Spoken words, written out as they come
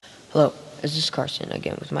Hello, this is Carson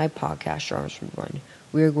again with my podcast, Genres Rewind.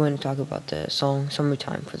 We are going to talk about the song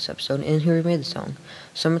Summertime for this episode and who made the song.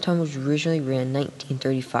 Summertime was originally written in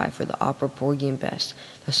 1935 for the opera Porgy and Bess.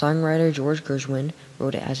 The songwriter George Gershwin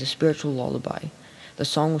wrote it as a spiritual lullaby. The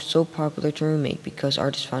song was so popular to remake because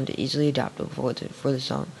artists found it easily adaptable for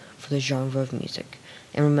the genre of music.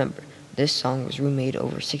 And remember, this song was remade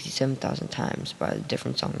over 67,000 times by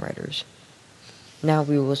different songwriters. Now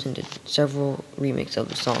we will listen to several remakes of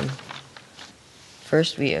the song.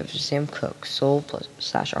 First, we have Sam Cooke's Soul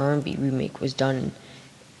 / R&B remake was done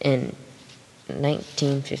in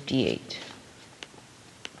 1958.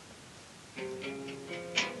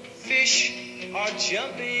 Fish are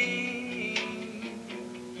jumping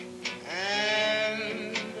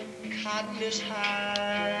and cotton is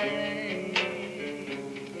high.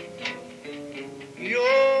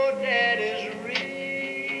 Your dad is rich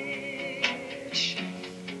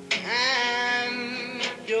and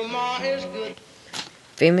your ma is good.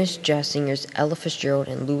 Famous jazz singers Ella Fitzgerald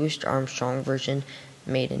and Louis Armstrong version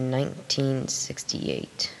made in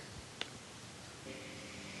 1968.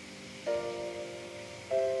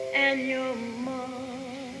 And your mom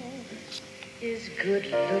is good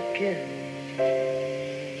looking.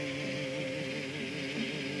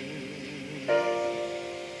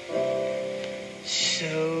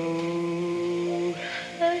 So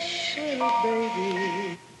hush,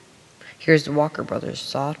 baby. Here's the Walker Brothers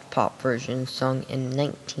soft pop version sung in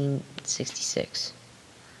 1966.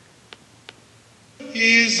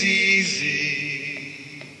 Is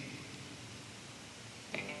easy.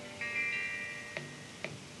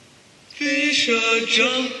 Fish are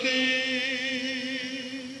jumping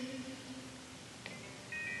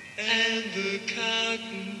and the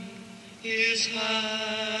cotton is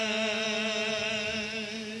high.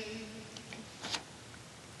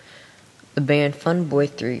 The band Fun Boy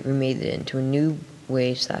 3 remade it into a new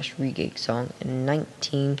wave / reggae song in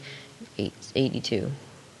 1982.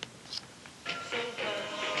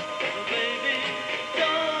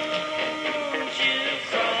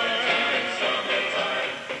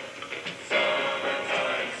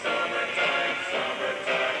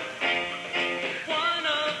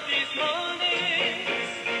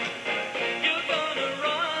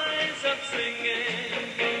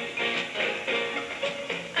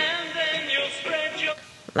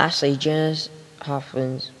 Lastly, Janis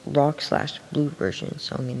Joplin's rock / blues version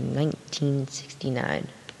sung in 1969.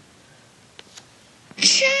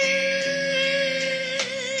 Fish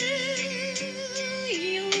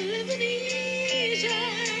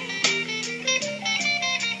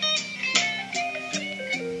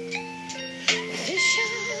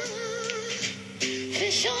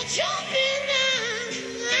are jumping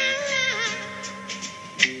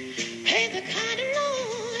hey, the cotton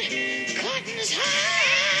is high.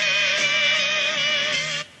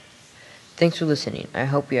 Thanks for listening. I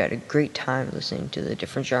hope you had a great time listening to the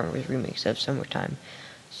different genres remix of Summertime.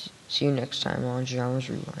 See you next time on Genres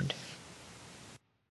Rewind.